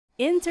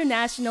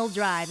International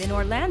Drive in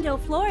Orlando,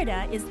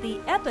 Florida is the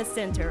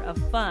epicenter of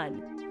fun.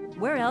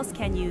 Where else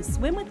can you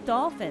swim with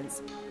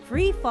dolphins,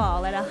 free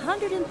fall at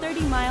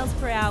 130 miles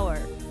per hour,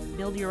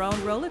 build your own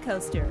roller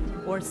coaster,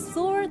 or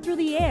soar through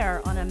the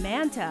air on a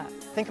manta?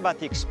 Think about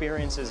the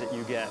experiences that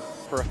you get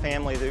for a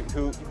family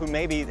who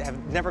maybe have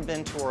never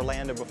been to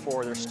Orlando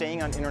before. They're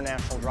staying on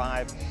International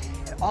Drive,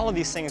 and all of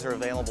these things are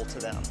available to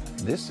them.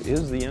 This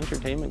is the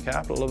entertainment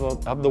capital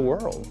of the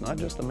world, not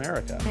just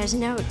America. There's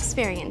no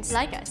experience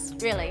like us,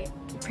 really.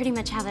 We pretty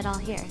much have it all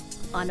here.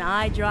 On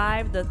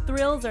iDrive, the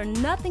thrills are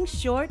nothing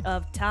short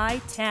of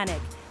Titanic.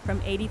 From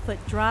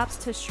 80-foot drops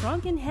to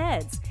shrunken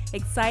heads,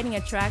 exciting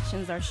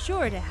attractions are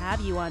sure to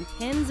have you on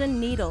pins and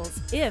needles,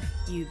 if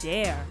you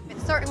dare.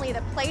 It's certainly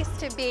the place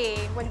to be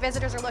when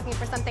visitors are looking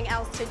for something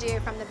else to do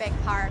from the big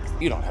parks.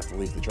 You don't have to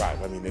leave the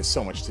drive. I mean, there's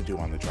so much to do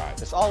on the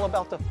drive. It's all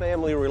about the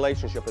family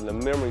relationship and the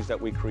memories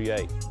that we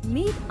create.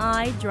 Meet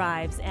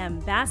iDrive's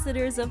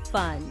ambassadors of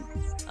fun,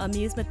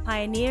 amusement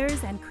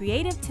pioneers and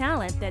creative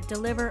talent that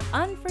deliver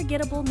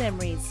unforgettable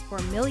memories for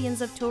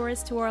millions of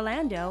tourists to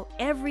Orlando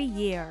every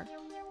year.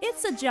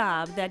 It's a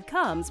job that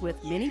comes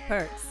with many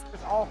perks.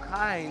 There's all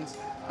kinds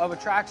of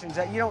attractions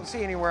that you don't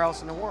see anywhere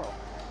else in the world.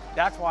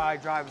 That's why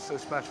iDrive is so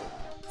special.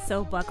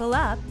 So buckle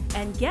up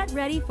and get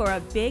ready for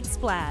a big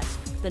splash.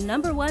 The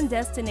 #1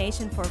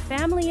 destination for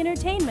family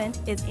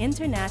entertainment is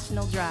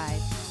International Drive.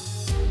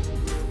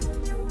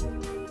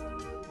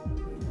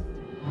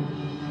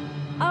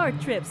 Our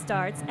trip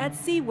starts at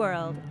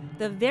SeaWorld,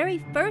 the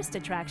very first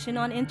attraction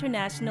on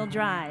International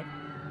Drive.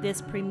 This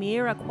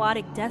premier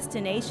aquatic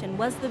destination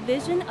was the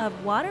vision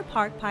of water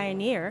park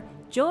pioneer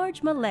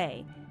George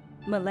Millay.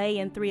 Millay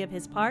and 3 of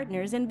his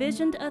partners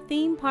envisioned a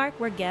theme park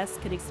where guests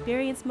could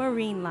experience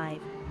marine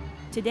life.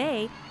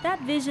 Today,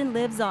 that vision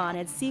lives on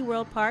at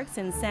SeaWorld parks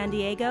in San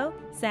Diego,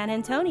 San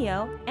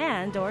Antonio,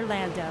 and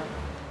Orlando.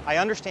 I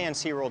understand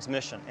SeaWorld's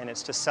mission, and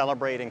it's to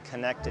celebrate and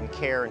connect and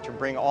care and to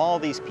bring all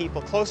these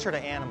people closer to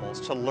animals,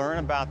 to learn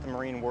about the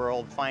marine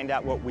world, find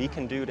out what we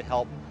can do to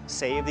help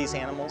save these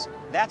animals.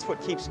 That's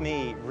what keeps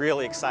me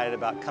really excited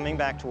about coming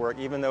back to work.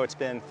 Even though it's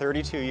been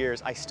 32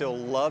 years, I still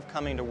love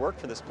coming to work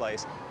for this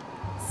place.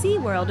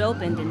 SeaWorld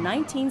opened in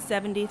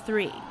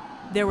 1973.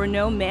 There were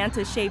no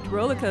manta-shaped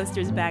roller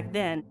coasters back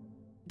then.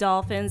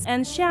 Dolphins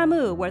and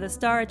Shamu were the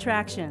star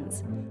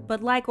attractions.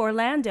 But like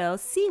Orlando,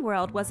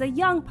 SeaWorld was a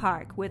young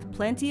park with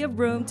plenty of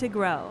room to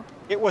grow.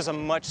 It was a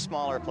much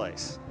smaller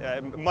place,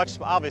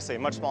 obviously a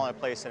much smaller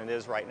place than it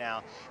is right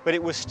now, but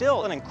it was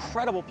still an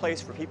incredible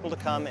place for people to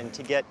come and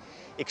to get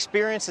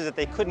experiences that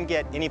they couldn't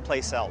get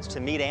anyplace else,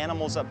 to meet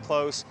animals up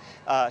close,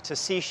 to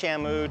see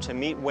Shamu, to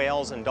meet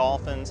whales and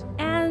dolphins.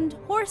 And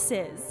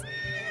horses.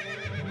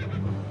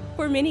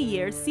 For many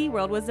years,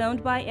 SeaWorld was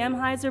owned by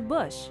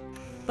Anheuser-Busch.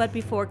 But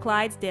before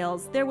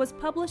Clydesdales, there was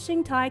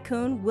publishing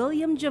tycoon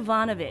William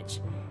Jovanovich.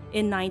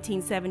 In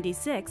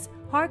 1976,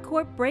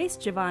 Harcourt Brace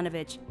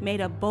Jovanovich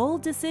made a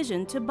bold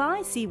decision to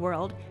buy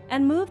SeaWorld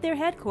and move their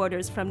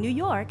headquarters from New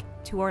York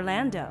to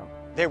Orlando.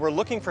 They were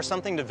looking for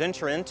something to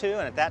venture into,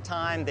 and at that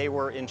time they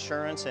were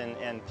insurance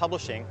and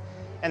publishing,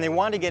 and they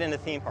wanted to get into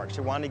theme parks.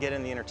 They wanted to get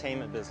in the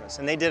entertainment business,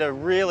 and they did a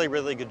really,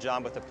 really good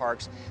job with the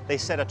parks. They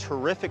set a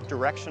terrific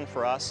direction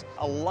for us.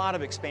 A lot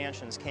of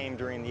expansions came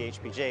during the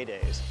HBJ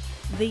days.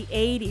 The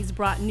 80s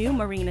brought new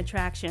marine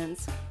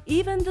attractions.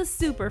 Even the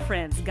Super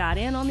Friends got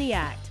in on the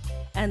act.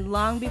 And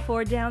long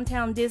before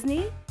downtown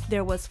Disney,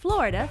 there was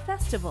Florida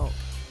Festival.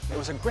 It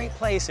was a great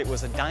place. It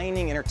was a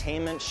dining,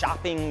 entertainment,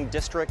 shopping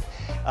district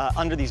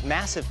under these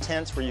massive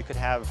tents where you could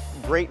have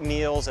great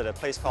meals at a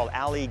place called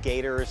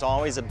Alligator. There's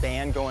always a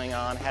band going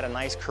on, had a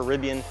nice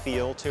Caribbean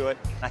feel to it.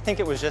 I think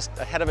it was just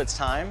ahead of its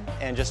time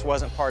and just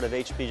wasn't part of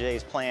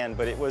HBJ's plan,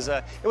 but it was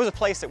a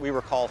place that we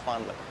recall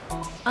fondly.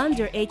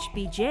 Under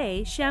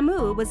HBJ,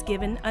 Shamu was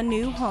given a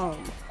new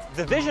home.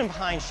 The vision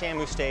behind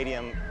Shamu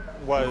Stadium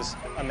was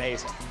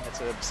amazing.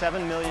 It's a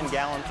 7 million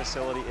gallon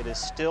facility. It is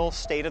still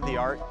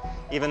state-of-the-art,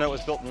 even though it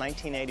was built in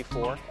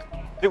 1984.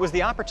 It was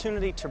the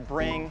opportunity to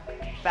bring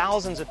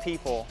thousands of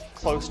people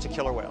close to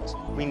killer whales.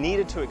 We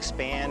needed to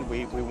expand.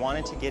 We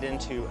wanted to get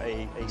into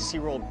a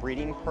SeaWorld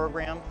breeding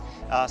program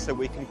so that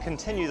we can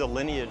continue the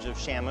lineage of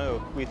Shamu.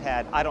 We've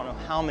had, I don't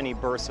know how many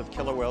births of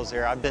killer whales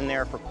there. I've been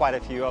there for quite a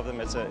few of them.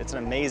 It's an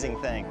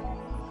amazing thing.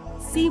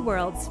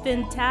 SeaWorld's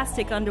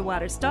fantastic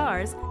underwater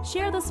stars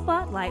share the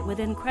spotlight with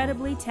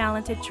incredibly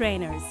talented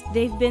trainers.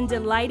 They've been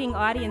delighting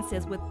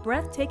audiences with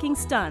breathtaking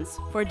stunts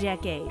for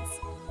decades.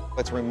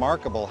 It's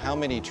remarkable how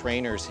many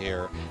trainers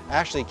here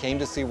actually came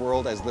to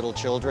SeaWorld as little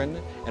children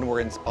and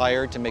were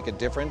inspired to make a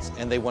difference,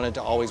 and they wanted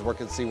to always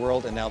work at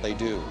SeaWorld, and now they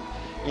do.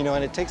 You know,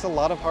 and it takes a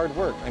lot of hard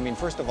work. I mean,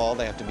 first of all,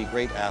 they have to be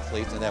great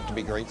athletes and they have to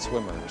be great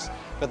swimmers.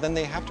 But then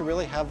they have to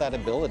really have that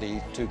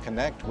ability to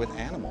connect with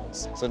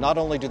animals. So not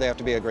only do they have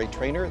to be a great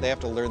trainer, they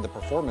have to learn the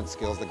performance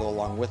skills that go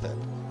along with it.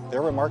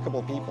 They're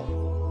remarkable people.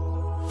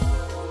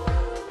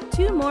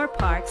 2 more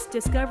parks,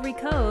 Discovery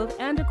Cove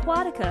and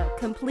Aquatica,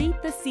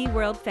 complete the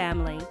SeaWorld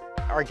family.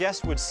 Our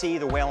guests would see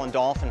the whale and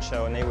dolphin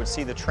show, and they would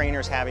see the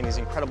trainers having these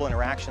incredible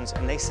interactions,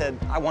 and they said,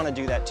 I want to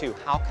do that too.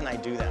 How can I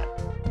do that?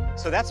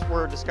 So that's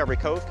where Discovery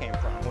Cove came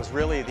from, was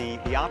really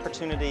the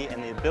opportunity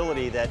and the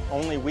ability that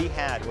only we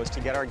had was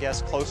to get our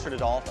guests closer to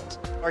dolphins.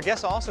 Our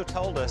guests also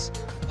told us,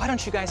 why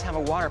don't you guys have a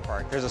water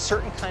park? There's a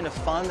certain kind of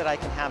fun that I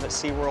can have at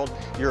SeaWorld.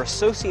 You're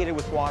associated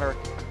with water.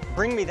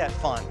 Bring me that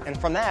fun. And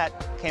from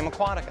that came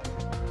Aquatica.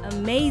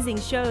 Amazing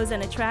shows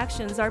and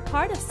attractions are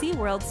part of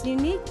SeaWorld's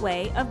unique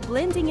way of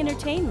blending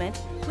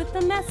entertainment with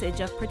the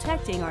message of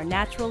protecting our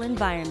natural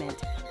environment.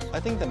 I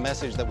think the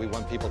message that we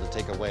want people to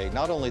take away,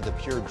 not only the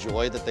pure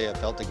joy that they have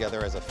felt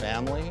together as a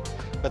family,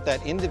 but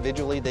that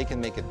individually they can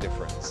make a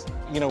difference.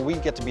 You know, we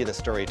get to be the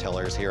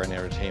storytellers here in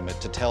entertainment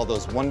to tell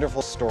those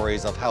wonderful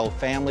stories of how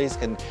families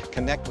can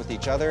connect with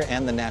each other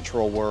and the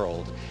natural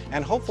world,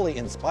 and hopefully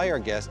inspire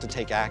guests to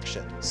take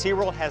action.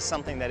 SeaWorld has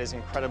something that is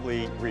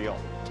incredibly real,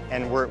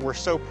 and we're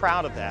so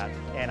proud of that,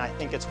 and I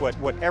think it's what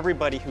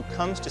everybody who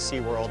comes to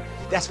SeaWorld,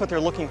 that's what they're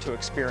looking to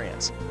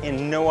experience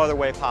in no other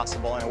way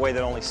possible, in a way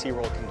that only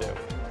SeaWorld can do.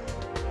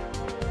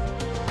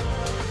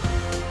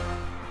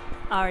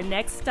 Our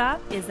next stop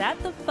is at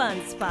the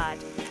Fun Spot.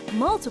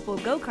 Multiple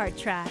go-kart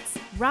tracks,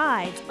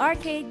 rides,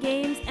 arcade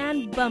games,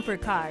 and bumper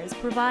cars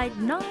provide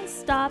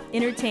non-stop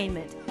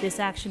entertainment.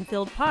 This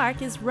action-filled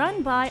park is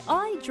run by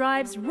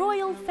iDrive's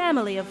royal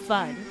family of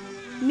fun.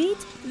 Meet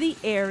the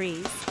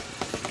Aries.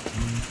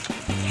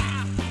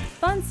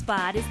 Fun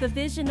Spot is the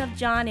vision of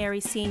John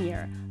Aries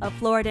Sr., a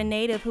Florida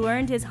native who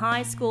earned his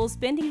high school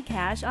spending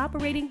cash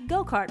operating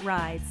go-kart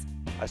rides.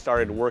 I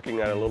started working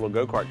at a little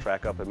go-kart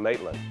track up in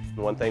Maitland.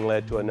 One thing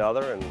led to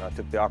another, and I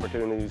took the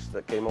opportunities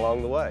that came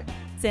along the way.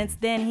 Since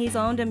then, he's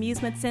owned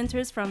amusement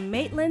centers from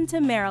Maitland to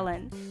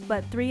Maryland,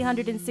 but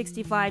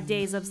 365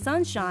 days of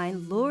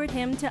sunshine lured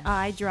him to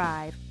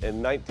iDrive.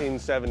 In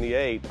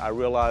 1978, I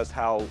realized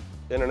how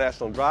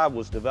International Drive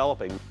was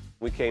developing.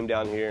 We came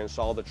down here and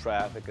saw the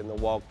traffic and the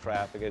walk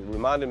traffic. It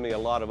reminded me a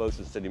lot of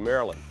Ocean City,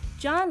 Maryland.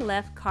 John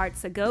left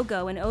Karts A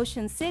Go-Go in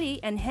Ocean City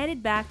and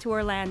headed back to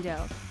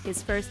Orlando.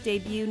 His first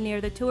debut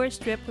near the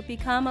tourist strip would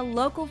become a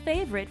local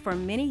favorite for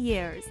many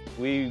years.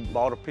 We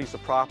bought a piece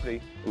of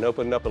property and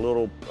opened up a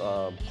little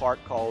park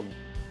called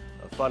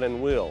Fun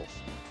and Wheels.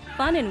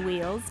 Fun and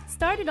Wheels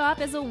started off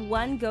as a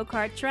one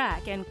go-kart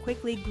track and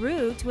quickly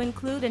grew to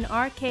include an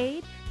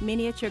arcade,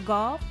 miniature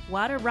golf,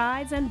 water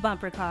rides, and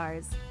bumper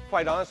cars.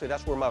 Quite honestly,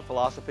 that's where my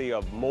philosophy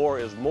of more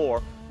is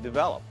more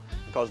developed.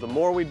 Because the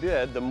more we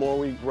did, the more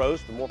we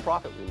grossed, the more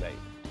profit we made.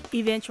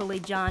 Eventually,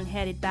 John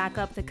headed back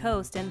up the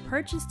coast and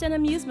purchased an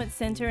amusement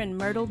center in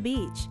Myrtle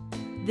Beach.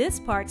 This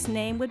park's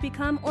name would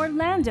become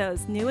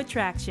Orlando's new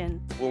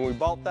attraction. When we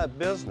bought that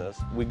business,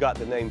 we got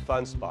the name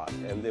Fun Spot,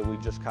 and then we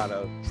just kind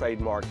of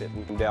trademarked it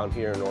and came down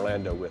here in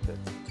Orlando with it.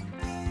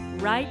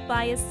 Right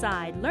by his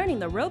side, learning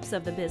the ropes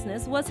of the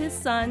business, was his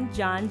son,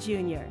 John Jr.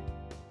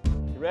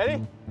 You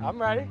ready? I'm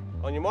ready.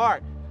 On your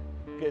mark,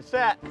 get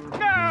set,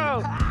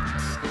 go!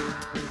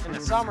 In the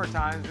summer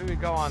times, we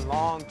would go on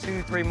long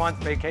 2-3 month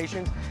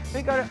vacations.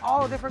 We'd go to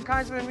all different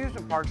kinds of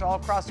amusement parks all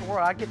across the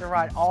world. I'd get to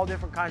ride all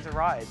different kinds of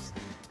rides.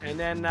 And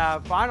then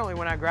finally,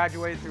 when I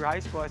graduated through high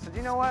school, I said,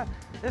 you know what?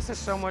 This is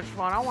so much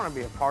fun. I want to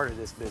be a part of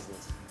this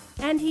business.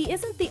 And he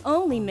isn't the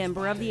only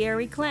member of the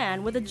Aries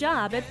clan with a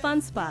job at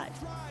Fun Spot.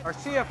 Our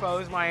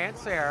CFO is my Aunt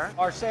Sarah.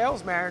 Our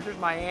sales manager is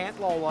my Aunt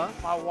Lola.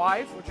 My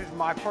wife, which is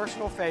my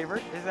personal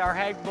favorite, is our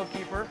head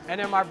bookkeeper. And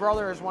then my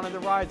brother is one of the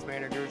rides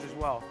managers as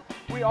well.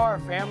 We are a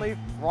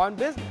family-run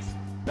business.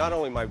 Not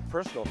only my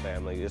personal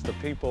family, it's the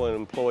people and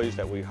employees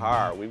that we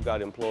hire. We've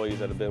got employees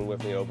that have been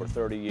with me over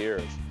 30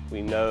 years.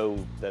 We know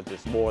that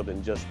it's more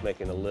than just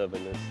making a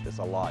living, it's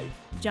a life.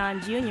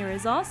 John Jr.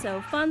 is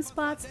also Fun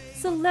Spot's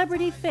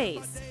celebrity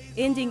face,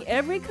 ending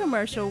every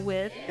commercial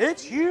with,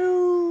 "It's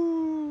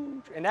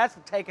huge!" And that's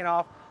taken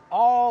off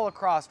all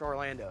across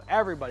Orlando.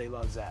 Everybody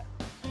loves that.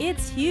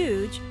 "It's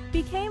huge"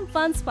 became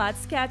Fun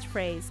Spot's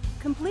catchphrase,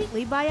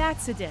 completely by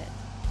accident.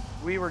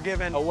 We were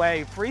giving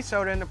away free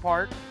soda in the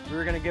park. We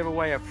were going to give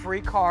away a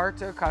free car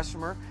to a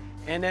customer.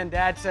 And then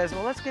Dad says,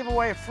 well, let's give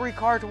away a free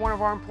car to one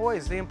of our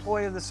employees, the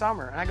employee of the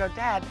summer. And I go,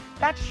 Dad,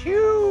 that's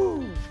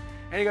huge.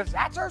 And he goes,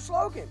 that's our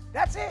slogan.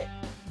 That's it.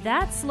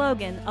 That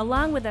slogan,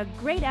 along with a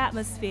great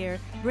atmosphere,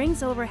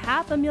 brings over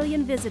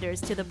 500,000 visitors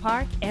to the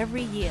park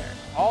every year.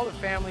 All the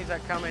families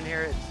that come in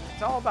here,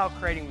 it's all about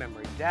creating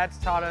memories. Dad's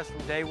taught us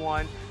from day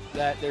one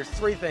that there's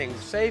 3 things: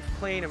 safe,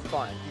 clean, and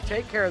fun. If you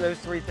take care of those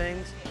 3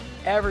 things,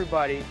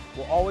 everybody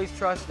will always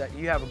trust that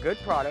you have a good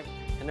product,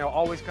 and they'll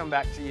always come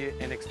back to you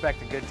and expect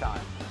a good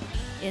time.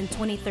 In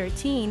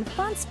 2013,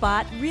 Fun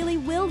Spot really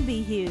will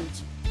be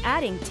huge,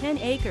 adding 10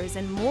 acres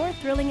and more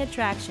thrilling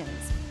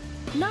attractions.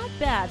 Not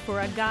bad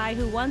for a guy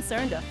who once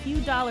earned a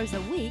few dollars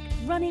a week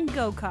running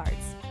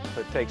go-karts.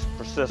 It takes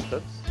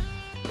persistence,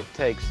 it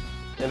takes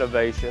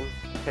innovation,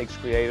 it takes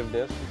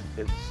creativeness,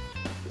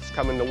 it's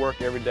coming to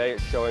work every day,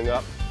 it's showing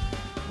up,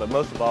 but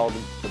most of all,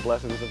 the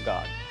blessings of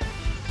God.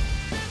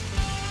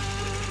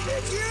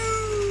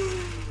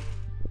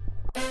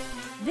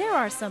 There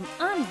are some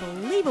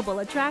unbelievable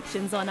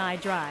attractions on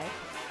iDrive.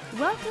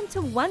 Welcome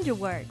to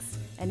WonderWorks,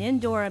 an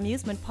indoor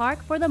amusement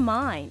park for the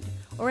mind,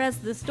 or as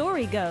the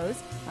story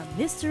goes, a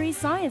mystery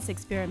science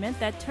experiment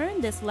that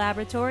turned this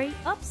laboratory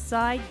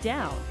upside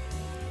down.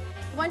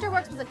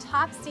 WonderWorks was a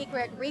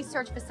top-secret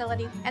research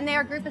facility, and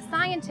their group of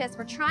scientists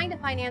were trying to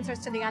find answers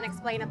to the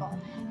unexplainable.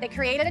 They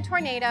created a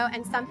tornado,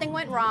 and something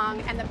went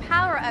wrong, and the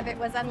power of it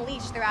was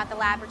unleashed throughout the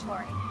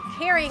laboratory,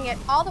 carrying it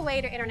all the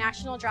way to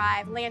International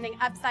Drive, landing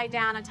upside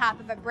down on top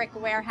of a brick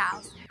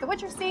warehouse. So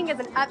what you're seeing is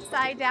an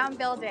upside-down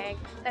building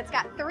that's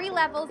got 3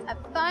 levels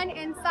of fun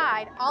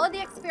inside. All of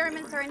the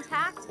experiments are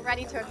intact,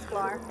 ready to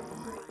explore.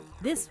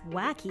 This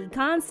wacky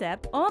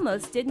concept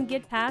almost didn't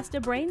get past a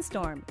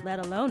brainstorm, let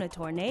alone a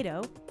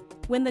tornado.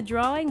 When the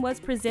drawing was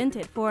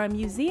presented for a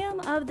museum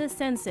of the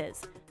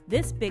senses,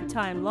 this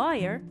big-time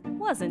lawyer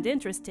wasn't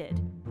interested.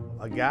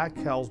 A guy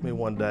calls me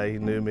one day, he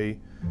knew me,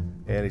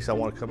 and he said, I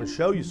want to come and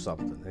show you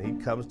something. And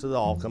he comes to the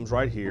hall, comes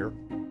right here,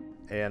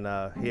 and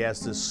he has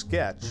this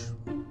sketch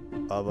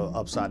of an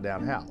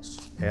upside-down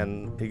house.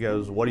 And he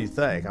goes, what do you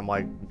think? I'm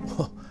like,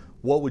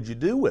 what would you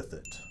do with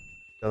it?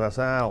 And I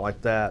said, I don't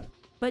like that.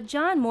 But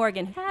John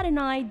Morgan had an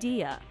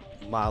idea.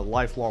 My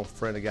lifelong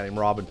friend, a guy named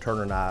Robin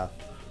Turner, and I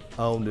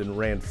owned and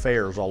ran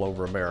fairs all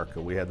over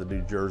America. We had the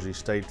New Jersey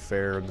State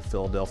Fair and the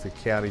Philadelphia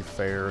County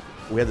Fair.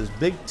 We had this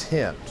big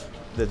tent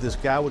that this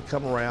guy would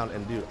come around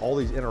and do all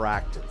these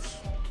interactives.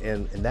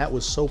 And that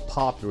was so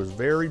popular. It was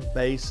very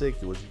basic.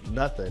 It was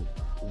nothing.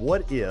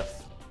 What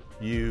if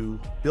you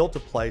built a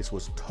place that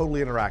was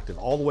totally interactive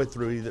all the way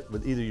through,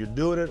 either you're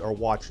doing it or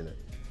watching it?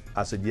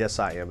 I said, yes,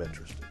 I am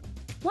interested.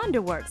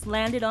 WonderWorks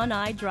landed on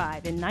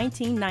iDrive in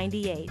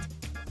 1998.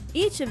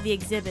 Each of the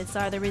exhibits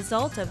are the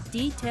result of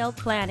detailed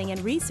planning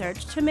and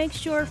research to make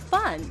sure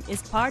fun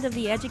is part of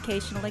the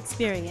educational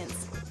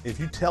experience. If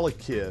you tell a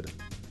kid,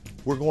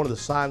 we're going to the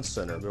Science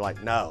Center, they're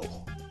like,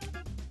 no.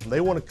 They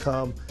want to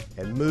come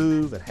and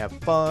move and have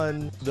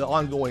fun. The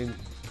ongoing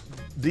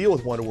deal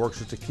with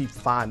WonderWorks is to keep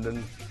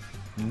finding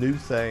new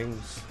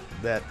things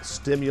that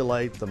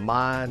stimulate the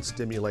mind,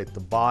 stimulate the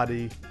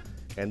body,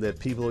 and that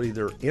people are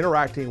either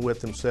interacting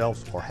with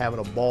themselves or having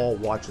a ball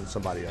watching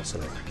somebody else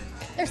interact.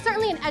 There's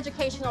certainly an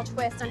educational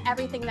twist on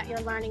everything that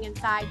you're learning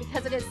inside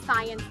because it is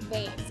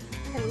science-based.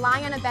 You can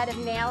lie on a bed of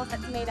nails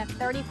that's made of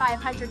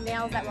 3,500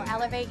 nails that will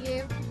elevate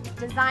you,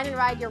 design and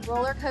ride your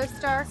roller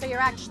coaster, so you're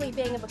actually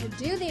being able to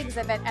do the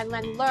exhibit and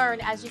then learn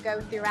as you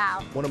go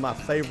throughout. One of my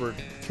favorite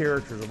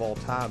characters of all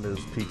time is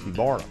P.T.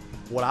 Barnum.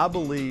 What I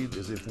believe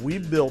is if we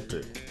built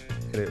it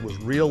and it was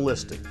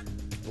realistic,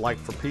 like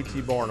for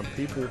P.T. Barnum,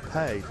 people will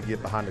pay to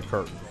get behind the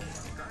curtain.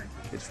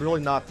 It's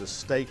really not the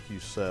steak you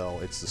sell,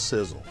 it's the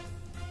sizzle.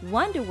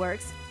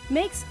 WonderWorks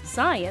makes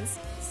science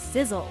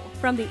sizzle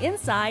from the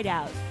inside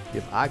out.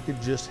 If I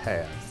could just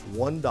have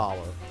 $1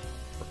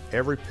 for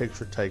every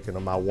picture taken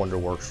of my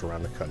WonderWorks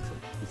around the country.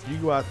 If you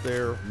go out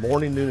there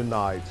morning, noon, and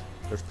night,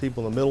 there's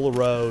people in the middle of the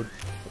road,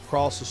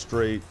 across the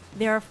street.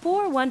 There are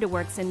 4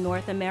 WonderWorks in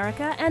North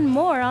America and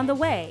more on the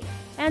way.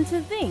 And to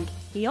think,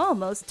 he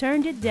almost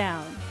turned it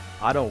down.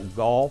 I don't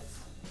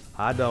golf,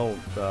 I don't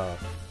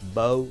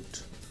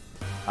boat,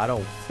 I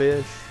don't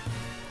fish.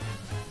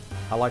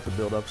 I like to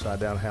build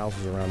upside-down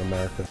houses around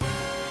America.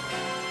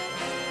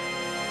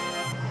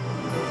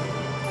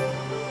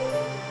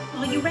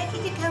 Are you ready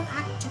to go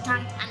back to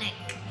Titanic?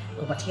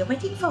 Well, what are you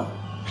waiting for?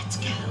 Let's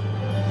go.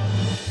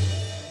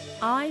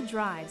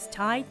 iDrive's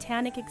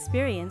Titanic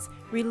experience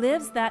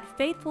relives that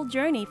fateful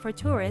journey for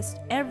tourists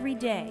every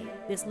day.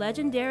 This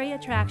legendary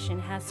attraction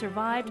has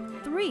survived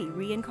 3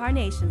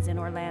 reincarnations in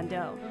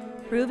Orlando,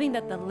 proving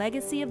that the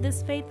legacy of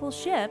this fateful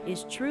ship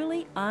is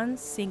truly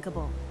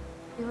unsinkable.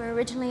 We were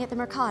originally at the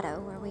Mercado,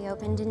 where we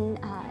opened in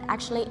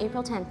actually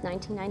April 10th,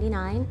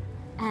 1999.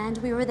 And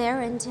we were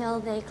there until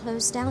they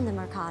closed down the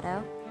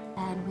Mercado,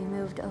 and we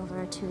moved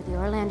over to the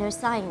Orlando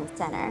Science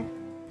Center.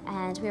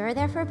 And we were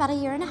there for about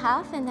 1.5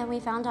 years, and then we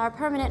found our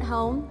permanent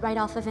home right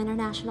off of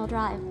International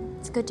Drive.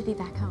 It's good to be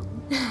back home.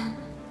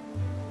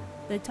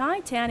 The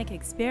Titanic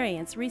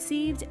experience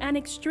received an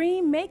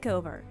extreme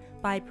makeover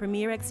by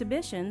Premier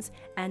Exhibitions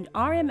and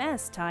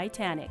RMS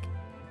Titanic.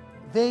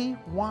 They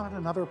wanted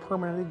another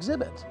permanent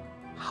exhibit.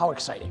 How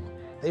exciting.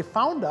 They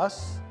found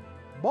us,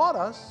 bought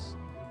us.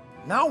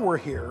 Now we're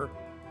here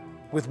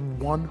with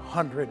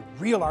 100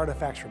 real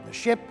artifacts from the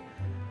ship,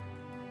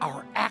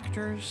 our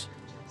actors,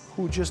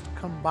 who just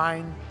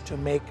combine to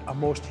make a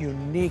most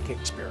unique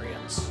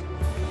experience.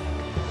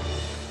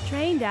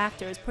 Trained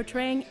actors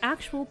portraying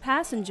actual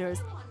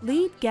passengers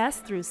lead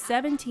guests through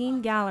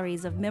 17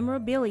 galleries of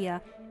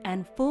memorabilia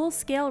and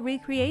full-scale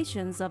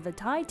recreations of the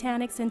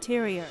Titanic's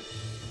interior,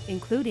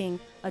 including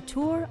a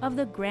tour of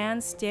the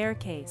Grand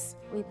Staircase.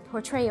 We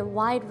portray a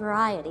wide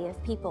variety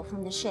of people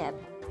from the ship.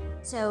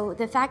 So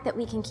the fact that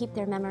we can keep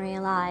their memory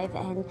alive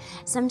and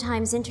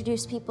sometimes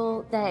introduce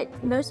people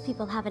that most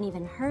people haven't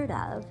even heard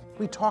of.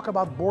 We talk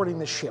about boarding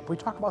the ship. We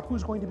talk about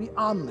who's going to be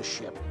on the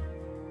ship.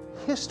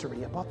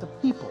 History about the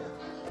people.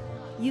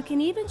 You can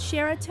even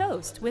share a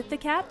toast with the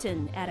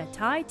captain at a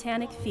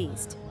Titanic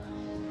feast.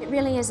 It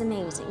really is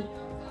amazing.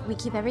 We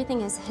keep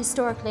everything as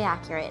historically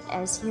accurate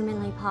as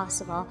humanly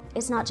possible.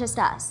 It's not just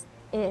us.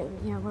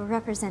 We're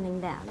representing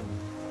them.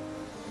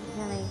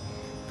 It really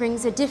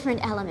brings a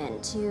different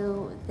element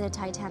to the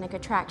Titanic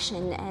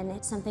attraction, and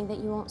it's something that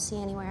you won't see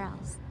anywhere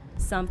else.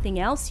 Something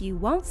else you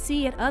won't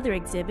see at other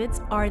exhibits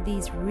are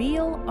these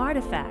real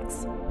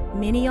artifacts,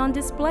 many on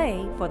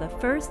display for the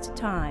first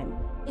time.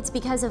 It's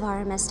because of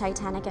RMS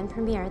Titanic and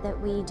Premier that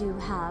we do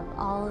have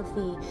all of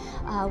the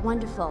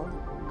wonderful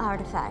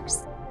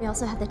artifacts. We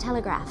also have the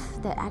telegraph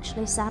that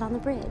actually sat on the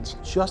bridge.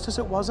 Just as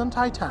it was on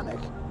Titanic,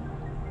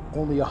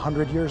 only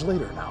 100 years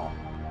later now,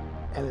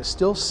 and is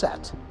still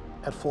set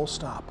at full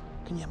stop.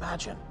 Can you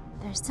imagine?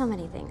 There's so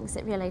many things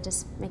that really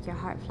just make your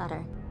heart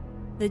flutter.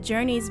 The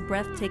journey's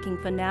breathtaking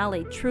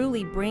finale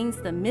truly brings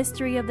the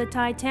mystery of the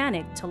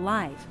Titanic to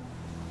life.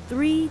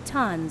 3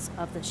 tons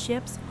of the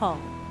ship's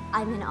hull.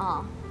 I'm in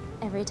awe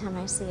every time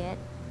I see it.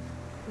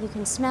 You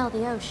can smell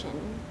the ocean.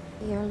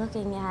 You're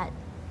looking at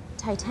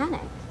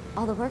Titanic,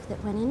 all the work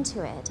that went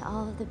into it,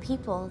 all of the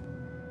people.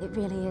 It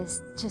really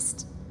is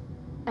just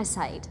a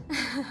sight.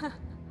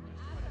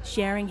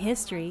 Sharing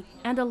history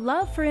and a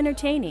love for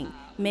entertaining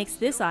makes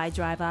this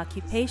iDrive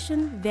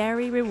occupation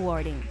very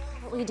rewarding.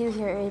 What we do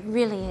here, it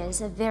really is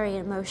a very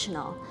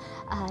emotional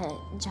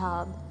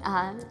job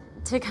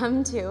to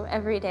come to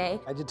every day.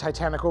 I did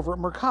Titanic over at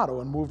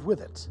Mercado and moved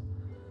with it.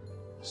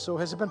 So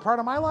has it been part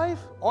of my life?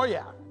 Oh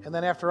yeah. And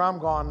then after I'm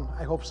gone,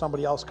 I hope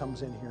somebody else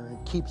comes in here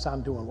and keeps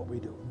on doing what we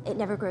do. It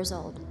never grows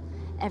old.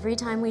 Every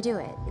time we do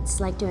it,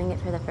 it's like doing it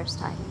for the first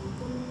time.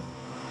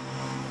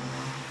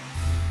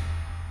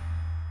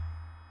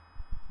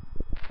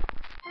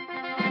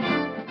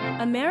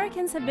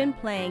 Americans have been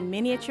playing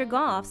miniature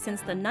golf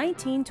since the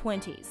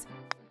 1920s.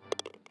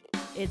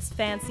 Its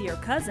fancier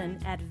cousin,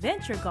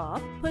 adventure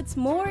golf, puts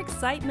more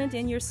excitement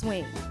in your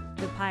swing.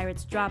 The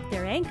Pirates dropped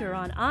their anchor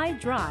on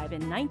iDrive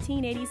in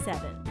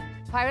 1987.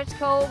 Pirates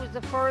Cove was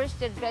the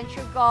first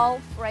adventure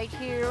golf right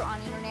here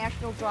on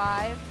International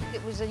Drive.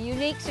 It was a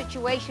unique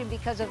situation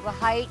because of the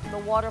height and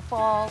the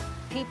waterfall.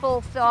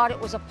 People thought it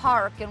was a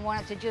park and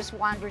wanted to just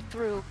wander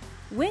through.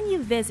 When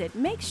you visit,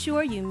 make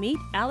sure you meet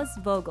Alice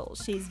Vogel.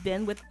 She's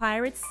been with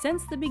Pirates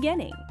since the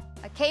beginning.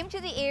 I came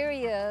to the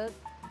area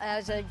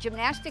as a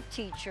gymnastic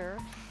teacher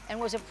and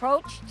was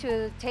approached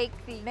to take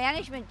the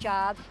management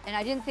job, and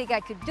I didn't think I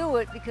could do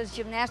it because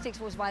gymnastics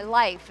was my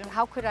life, and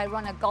how could I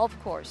run a golf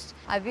course?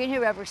 I've been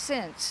here ever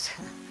since.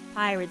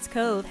 Pirates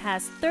Cove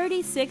has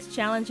 36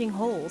 challenging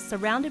holes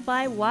surrounded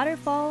by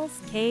waterfalls,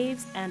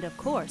 caves, and of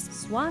course,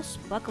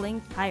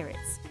 swashbuckling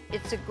pirates.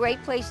 It's a great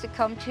place to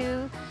come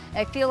to.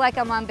 I feel like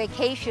I'm on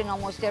vacation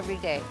almost every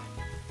day.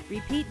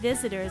 Repeat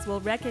visitors will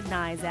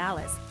recognize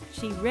Alice.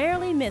 She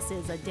rarely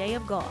misses a day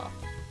of golf.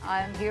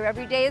 I'm here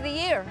every day of the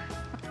year.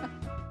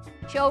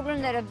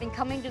 Children that have been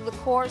coming to the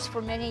course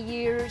for many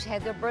years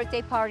had their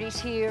birthday parties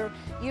here.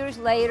 Years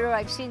later,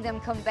 I've seen them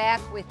come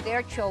back with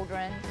their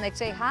children, and they'd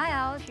say, "Hi,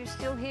 Alice, you're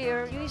still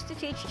here. You used to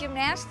teach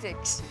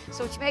gymnastics."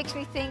 So it makes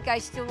me think I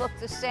still look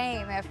the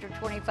same after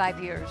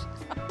 25 years.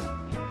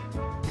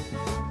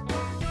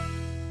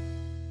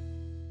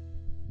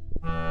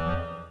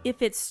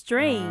 If it's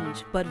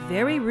strange but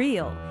very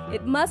real,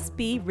 it must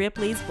be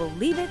Ripley's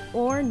Believe It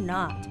or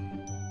Not.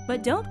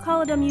 But don't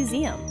call it a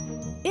museum.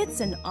 It's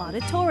an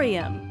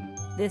auditorium.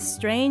 This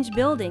strange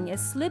building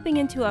is slipping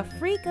into a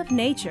freak of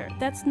nature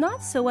that's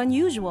not so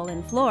unusual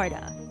in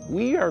Florida.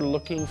 We are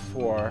looking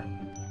for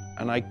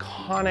an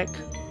iconic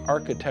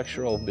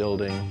architectural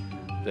building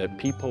that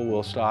people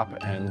will stop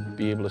and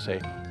be able to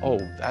say, oh,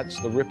 that's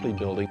the Ripley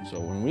building. So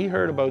when we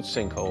heard about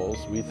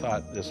sinkholes, we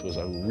thought this was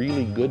a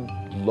really good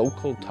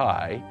local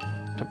tie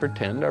to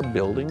pretend our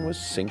building was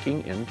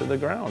sinking into the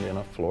ground in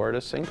a Florida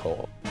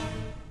sinkhole.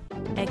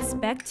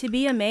 Expect to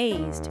be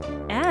amazed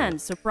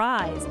and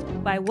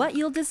surprised by what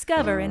you'll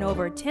discover in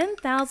over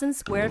 10,000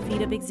 square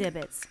feet of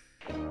exhibits.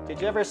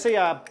 Did you ever see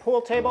a pool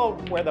table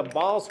where the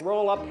balls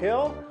roll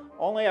uphill?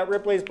 Only at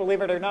Ripley's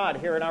Believe It or Not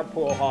here in our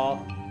pool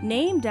hall.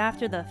 Named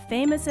after the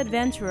famous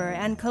adventurer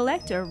and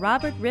collector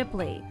Robert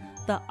Ripley,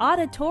 the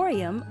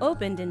auditorium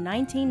opened in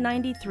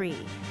 1993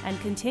 and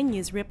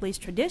continues Ripley's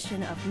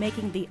tradition of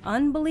making the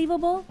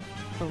unbelievable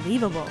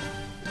believable.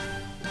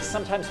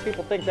 Sometimes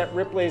people think that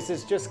Ripley's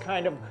is just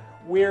kind of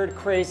weird,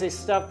 crazy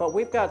stuff, but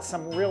we've got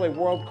some really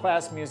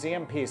world-class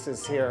museum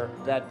pieces here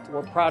that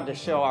we're proud to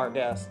show our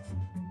guests.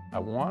 I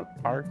want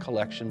our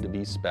collection to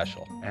be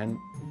special and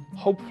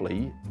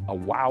hopefully a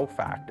wow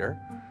factor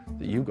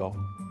that you go,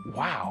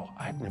 wow,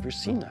 I've never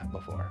seen that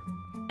before.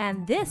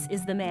 And this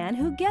is the man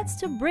who gets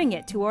to bring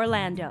it to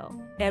Orlando.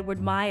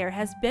 Edward Meyer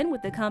has been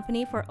with the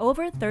company for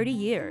over 30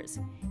 years.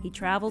 He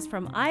travels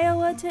from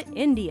Iowa to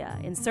India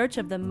in search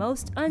of the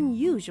most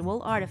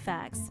unusual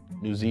artifacts.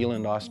 New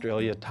Zealand,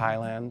 Australia,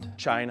 Thailand,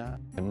 China.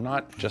 I'm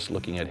not just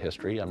looking at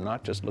history, I'm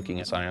not just looking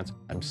at science,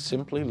 I'm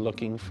simply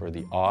looking for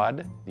the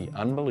odd, the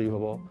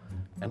unbelievable,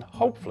 and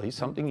hopefully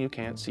something you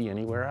can't see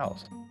anywhere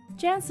else.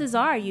 Chances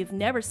are you've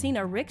never seen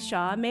a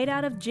rickshaw made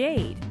out of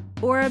jade,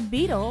 or a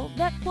Beatle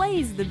that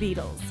plays the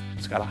Beatles.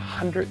 It's got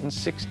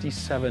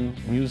 167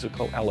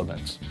 musical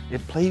elements.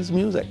 It plays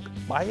music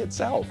by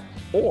itself,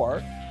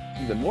 or,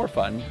 even more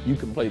fun, you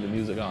can play the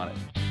music on it.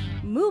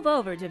 Move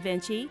over, Da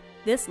Vinci.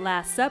 This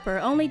Last Supper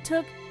only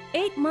took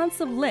 8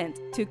 months of lint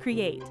to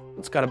create.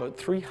 It's got about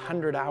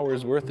 300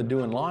 hours worth of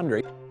doing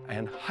laundry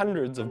and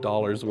hundreds of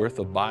dollars worth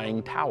of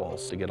buying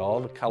towels to get all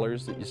the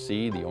colors that you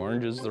see, the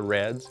oranges, the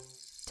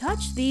reds.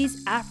 Touch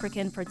these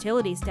African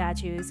fertility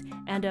statues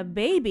and a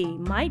baby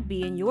might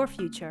be in your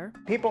future.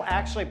 People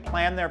actually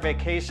plan their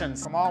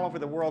vacations from all over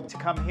the world to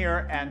come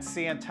here and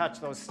see and touch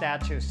those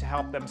statues to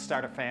help them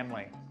start a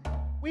family.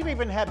 We've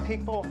even had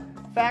people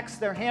fax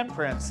their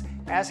handprints,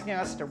 asking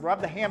us to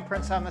rub the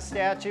handprints on the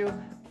statue,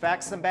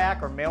 fax them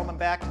back or mail them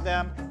back to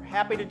them.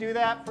 Happy to do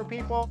that for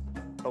people,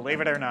 believe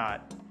it or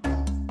not.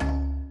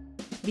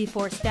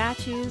 Before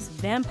statues,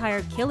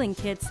 vampire killing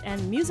kits,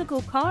 and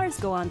musical cars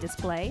go on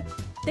display,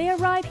 they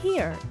arrive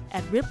here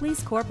at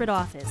Ripley's corporate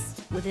office.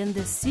 Within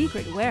this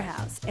secret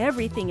warehouse,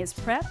 everything is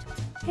prepped,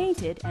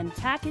 painted, and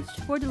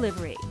packaged for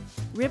delivery.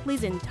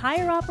 Ripley's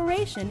entire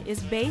operation is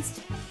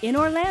based in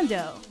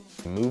Orlando.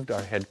 We moved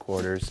our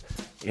headquarters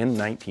in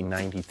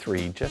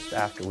 1993, just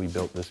after we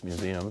built this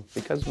museum,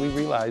 because we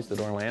realized that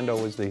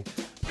Orlando was the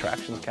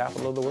attractions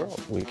capital of the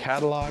world. We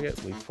catalog it,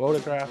 we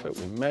photograph it,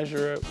 we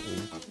measure it,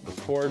 we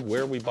record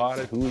where we bought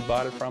it, who we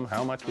bought it from,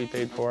 how much we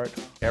paid for it.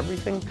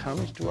 Everything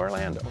comes to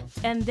Orlando.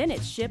 And then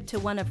it's shipped to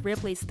one of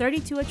Ripley's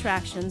 32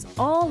 attractions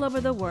all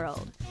over the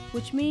world,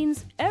 which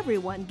means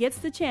everyone gets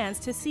the chance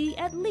to see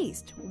at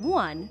least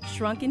one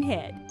shrunken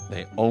head.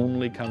 They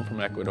only come from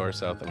Ecuador,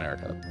 South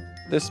America.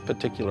 This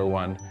particular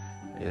one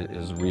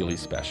is really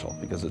special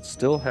because it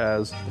still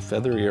has the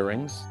feather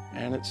earrings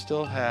and it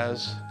still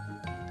has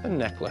a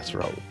necklace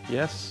rope.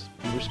 Yes,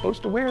 you were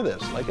supposed to wear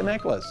this like a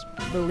necklace.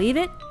 Believe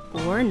it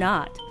or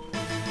not.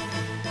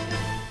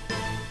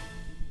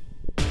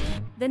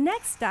 The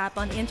next stop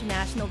on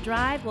International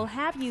Drive will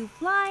have you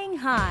flying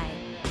high.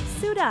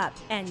 Suit up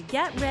and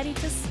get ready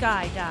to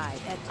skydive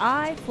at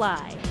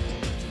iFly.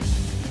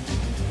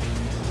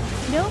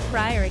 No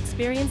prior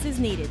experience is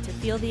needed to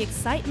feel the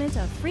excitement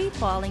of free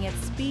falling at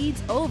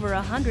speeds over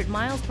 100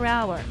 miles per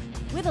hour.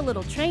 With a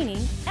little training,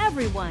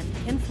 everyone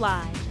can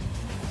fly.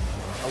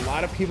 A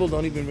lot of people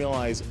don't even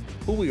realize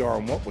who we are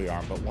and what we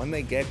are, but when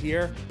they get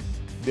here,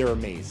 they're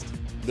amazed.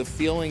 The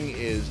feeling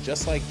is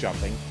just like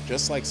jumping,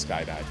 just like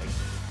skydiving,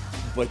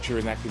 but you're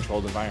in that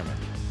controlled environment.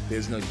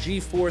 There's no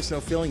G-force,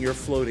 no feeling, you're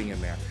floating in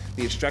there.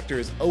 The instructor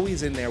is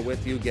always in there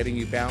with you, getting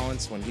you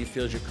balanced. When he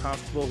feels you're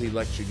comfortable, he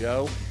lets you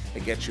go.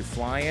 It gets you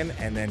flying,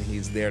 and then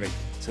he's there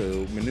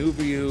to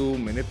maneuver you,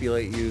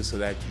 manipulate you so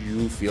that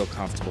you feel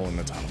comfortable in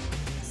the tunnel.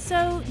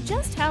 So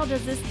just how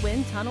does this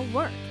wind tunnel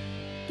work?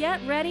 Get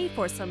ready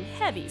for some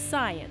heavy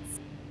science.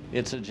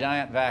 It's a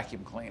giant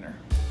vacuum cleaner.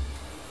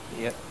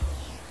 It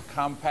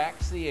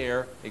compacts the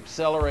air,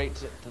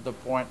 accelerates it to the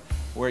point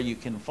where you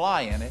can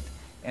fly in it,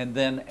 and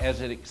then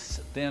as it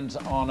extends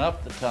on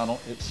up the tunnel,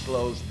 it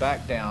slows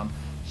back down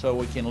so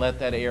we can let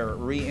that air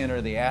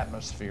re-enter the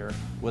atmosphere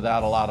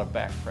without a lot of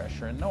back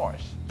pressure and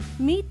noise.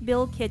 Meet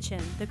Bill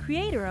Kitchen, the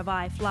creator of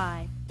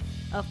iFly,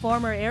 a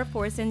former Air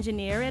Force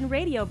engineer and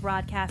radio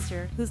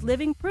broadcaster who's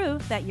living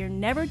proof that you're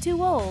never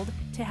too old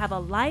to have a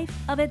life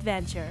of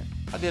adventure.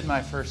 I did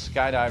my first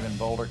skydive in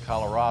Boulder,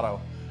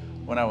 Colorado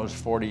when I was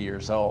 40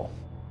 years old.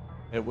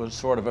 It was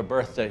sort of a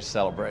birthday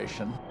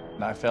celebration,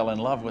 and I fell in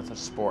love with the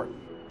sport.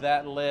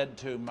 That led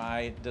to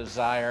my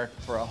desire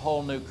for a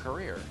whole new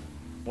career.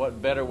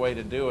 What better way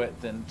to do it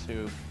than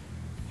to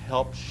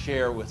help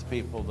share with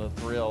people the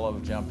thrill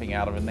of jumping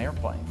out of an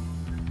airplane?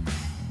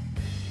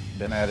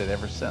 Been at it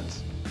ever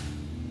since.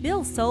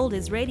 Bill sold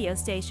his radio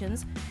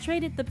stations,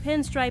 traded the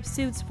pinstripe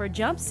suits for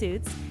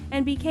jumpsuits,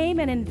 and became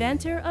an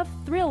inventor of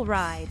thrill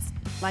rides,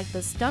 like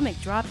the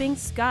stomach-dropping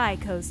Sky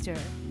Coaster.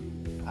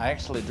 I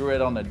actually drew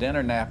it on a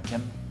dinner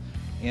napkin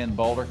in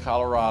Boulder,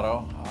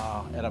 Colorado,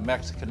 at a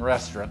Mexican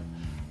restaurant,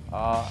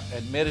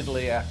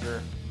 admittedly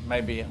after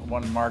maybe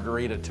one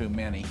margarita too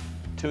many.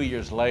 2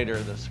 years later,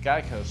 the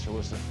Sky Coaster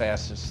was the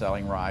fastest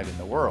selling ride in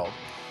the world.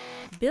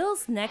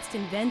 Bill's next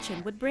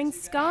invention would bring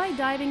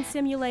skydiving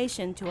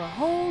simulation to a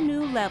whole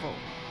new level,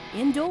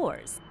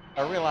 indoors.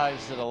 I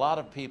realized that a lot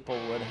of people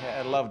would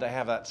love to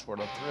have that sort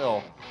of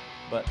thrill,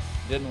 but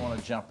didn't want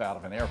to jump out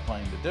of an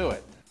airplane to do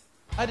it.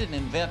 I didn't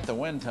invent the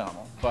wind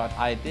tunnel, but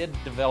I did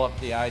develop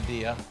the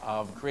idea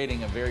of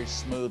creating a very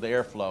smooth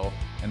airflow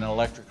in an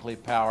electrically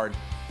powered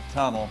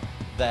tunnel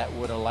that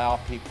would allow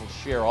people to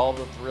share all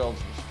the thrills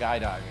of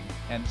skydiving.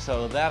 And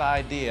so that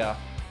idea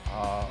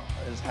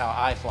is how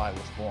iFly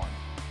was born.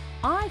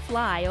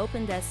 iFly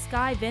opened as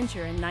Sky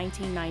Venture in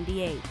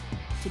 1998.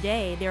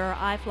 Today, there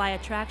are iFly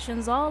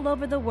attractions all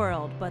over the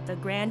world, but the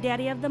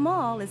granddaddy of them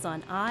all is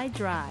on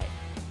iDrive.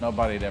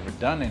 Nobody had ever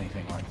done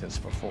anything like this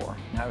before.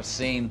 I've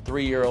seen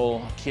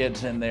 3-year-old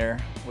kids in there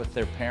with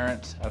their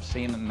parents. I've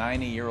seen a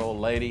 90-year-old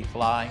lady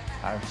fly.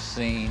 I've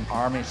seen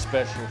Army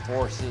Special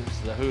Forces,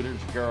 the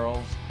Hooters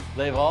girls.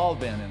 They've all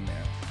been in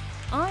there.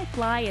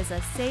 iFly is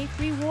a safe,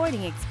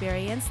 rewarding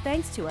experience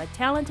thanks to a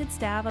talented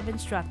staff of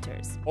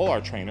instructors. All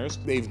our trainers,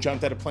 they've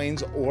jumped out of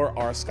planes or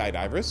are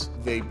skydivers.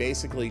 They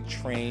basically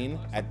train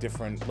at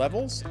different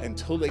levels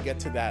until they get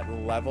to that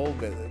level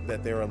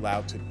that they're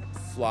allowed to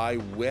fly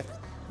with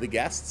the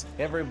guests.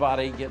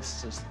 Everybody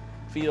gets to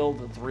feel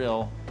the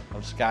thrill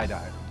of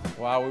skydiving.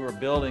 While we were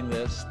building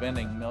this,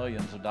 spending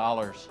millions of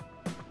dollars,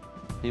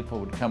 people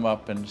would come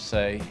up and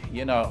say,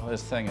 you know,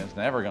 this thing is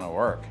never going to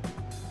work.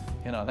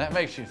 You know, that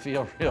makes you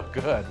feel real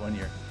good when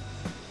you're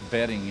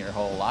betting your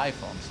whole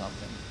life on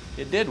something.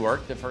 It did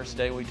work the first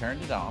day we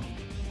turned it on,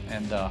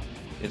 and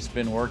it's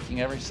been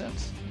working ever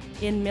since.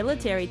 In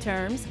military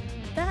terms,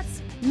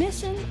 that's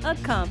mission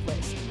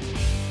accomplished.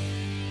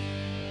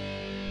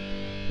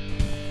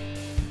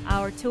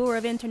 Our tour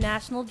of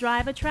International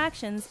Drive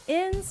attractions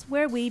ends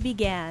where we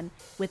began,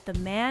 with the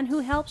man who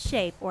helped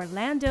shape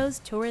Orlando's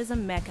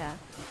tourism mecca.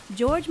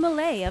 George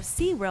Millay of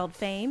SeaWorld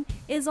fame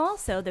is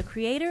also the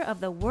creator of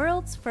the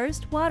world's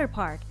first water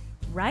park,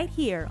 right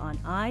here on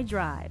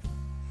iDrive.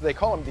 They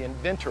call him the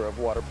inventor of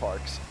water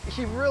parks.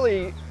 He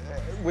really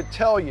would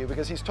tell you,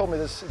 because he's told me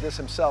this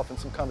himself in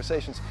some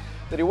conversations,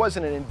 that he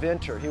wasn't an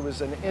inventor, he was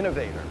an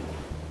innovator.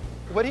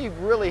 What he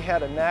really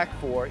had a knack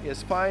for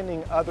is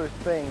finding other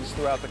things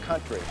throughout the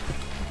country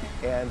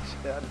and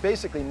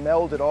basically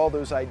melded all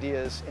those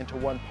ideas into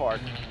one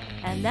park.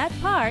 And that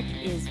park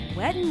is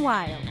Wet 'n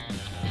Wild.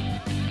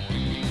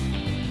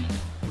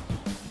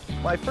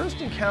 My first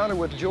encounter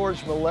with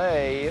George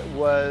Millay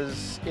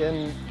was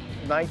in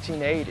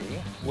 1980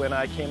 when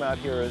I came out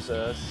here as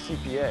a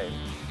CPA.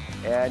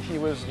 And he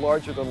was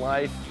larger than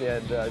life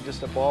and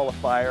just a ball of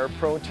fire,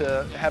 prone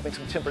to having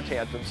some temper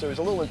tantrums, so he was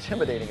a little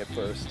intimidating at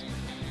first.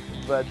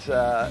 But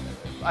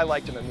I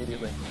liked him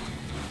immediately.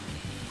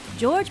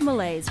 George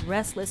Millay's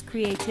restless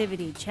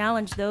creativity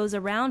challenged those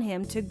around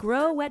him to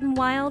grow Wet 'n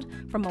Wild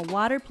from a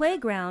water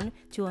playground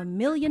to $1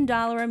 million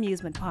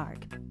amusement park.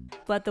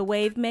 But the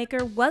Wave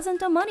Maker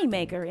wasn't a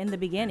moneymaker in the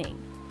beginning.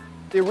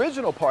 The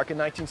original park in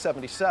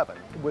 1977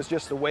 was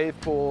just the wave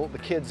pool, the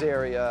kids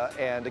area,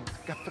 and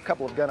a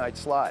couple of gunite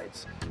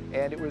slides.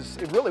 And it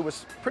really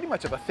was pretty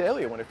much of a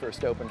failure when it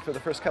first opened. For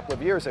the first couple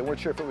of years, they weren't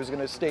sure if it was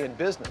going to stay in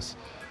business.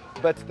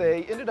 But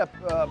they ended up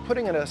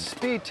putting in a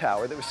speed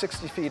tower that was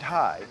 60 feet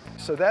high.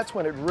 So that's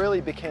when it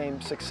really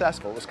became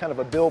successful. It was kind of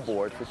a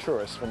billboard for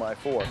tourists from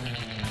I-4.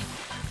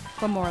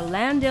 From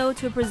Orlando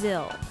to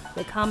Brazil,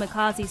 the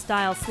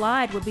kamikaze-style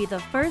slide would be the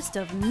first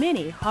of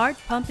many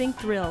heart-pumping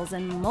thrills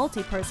and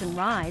multi-person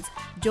rides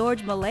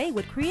George Millay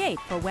would create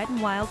for Wet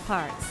 'n Wild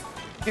parks.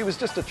 He was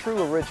just a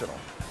true original.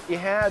 He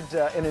had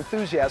an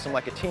enthusiasm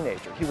like a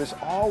teenager. He was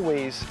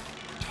always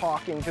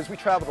talking, because we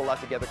traveled a lot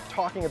together,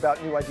 talking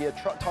about new ideas,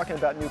 talking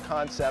about new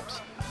concepts.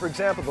 For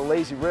example, the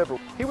lazy river.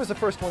 He was the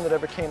first one that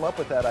ever came up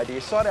with that idea.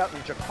 He saw it out in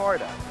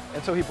Jakarta,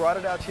 and so he brought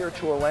it out here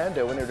to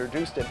Orlando and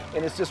introduced it,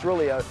 and it's just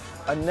really a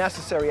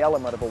necessary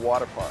element of a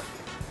water park.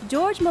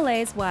 George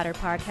Millay's water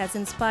park has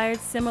inspired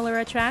similar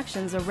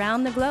attractions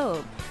around the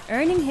globe,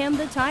 earning him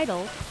the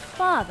title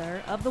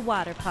Father of the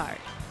Water Park.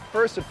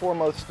 First and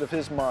foremost of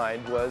his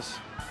mind was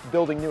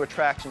building new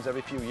attractions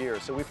every few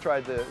years, so we've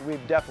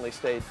definitely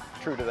stayed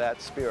true to that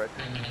spirit.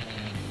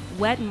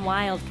 Wet 'n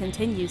Wild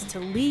continues to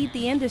lead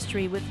the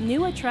industry with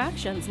new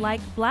attractions like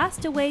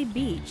Blastaway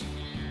Beach,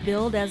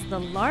 billed as the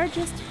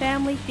largest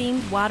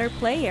family-themed water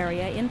play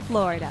area in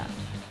Florida.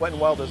 Wet 'n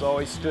Wild has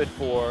always stood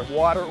for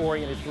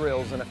water-oriented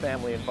thrills in a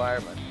family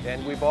environment,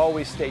 and we've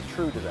always stayed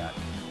true to that.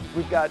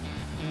 We've got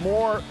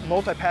more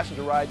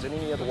multi-passenger rides than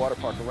any other water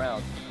park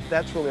around.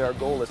 That's really our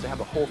goal, is to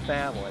have a whole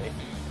family,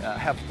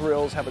 have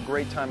thrills, have a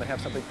great time, and have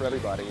something for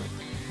everybody.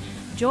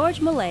 George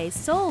Millay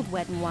sold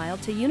Wet 'n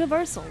Wild to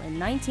Universal in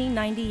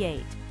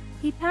 1998.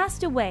 He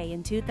passed away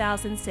in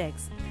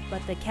 2006,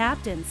 but the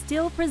captain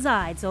still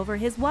presides over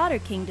his water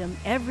kingdom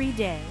every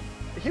day.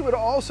 He would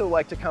also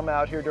like to come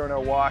out here during our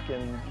walk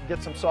and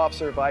get some soft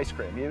serve ice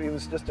cream. He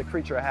was just a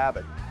creature of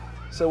habit.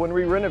 So when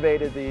we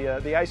renovated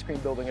the ice cream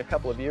building a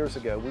couple of years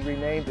ago, we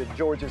renamed it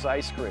George's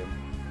Ice Cream.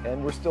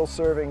 And we're still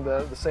serving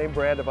the same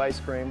brand of ice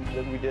cream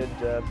that we did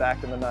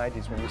back in the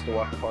 90s when he used to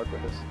walk the park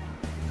with us.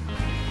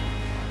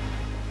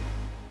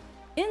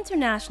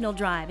 International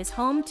Drive is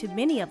home to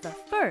many of the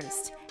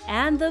first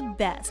and the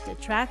best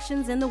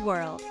attractions in the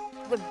world.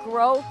 The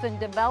growth and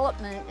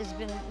development has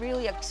been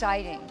really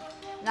exciting,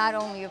 not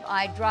only of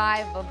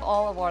iDrive, but of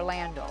all of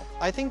Orlando.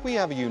 I think we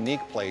have a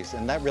unique place,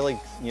 and that really,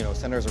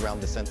 centers around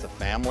the sense of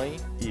family.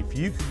 If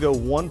you could go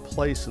one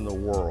place in the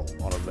world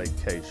on a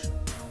vacation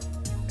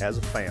as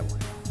a family,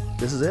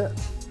 this is it.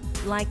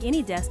 Like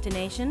any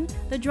destination,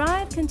 the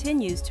Drive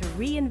continues to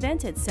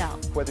reinvent itself.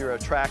 Whether you're an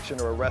attraction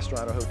or a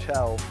restaurant or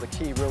hotel, the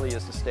key really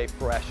is to stay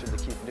fresh and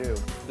to keep new.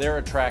 There are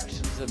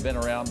attractions that have been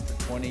around for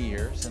 20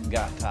 years and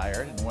got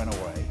tired and went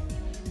away,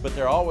 but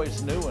they're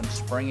always new and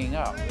springing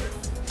up.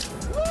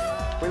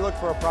 We looked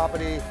for a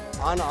property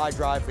on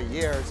iDrive for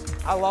years.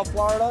 I love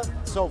Florida,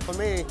 so for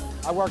me,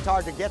 I worked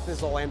hard to get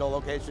this Orlando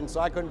location,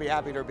 so I couldn't be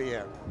happier to be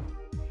here.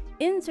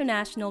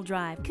 International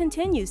Drive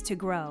continues to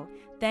grow,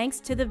 thanks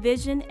to the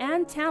vision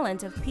and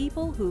talent of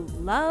people who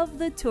love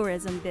the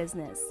tourism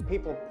business.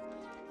 People,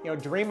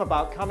 dream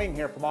about coming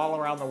here from all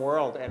around the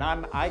world, and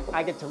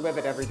I get to live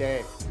it every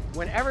day.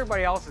 When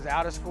everybody else is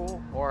out of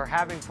school or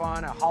having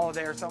fun, a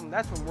holiday or something,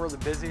 that's when we're the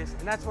busiest,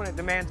 and that's when it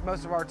demands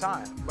most of our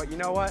time. But you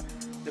know what?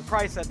 The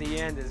price at the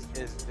end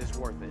is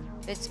worth it.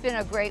 It's been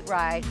a great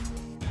ride.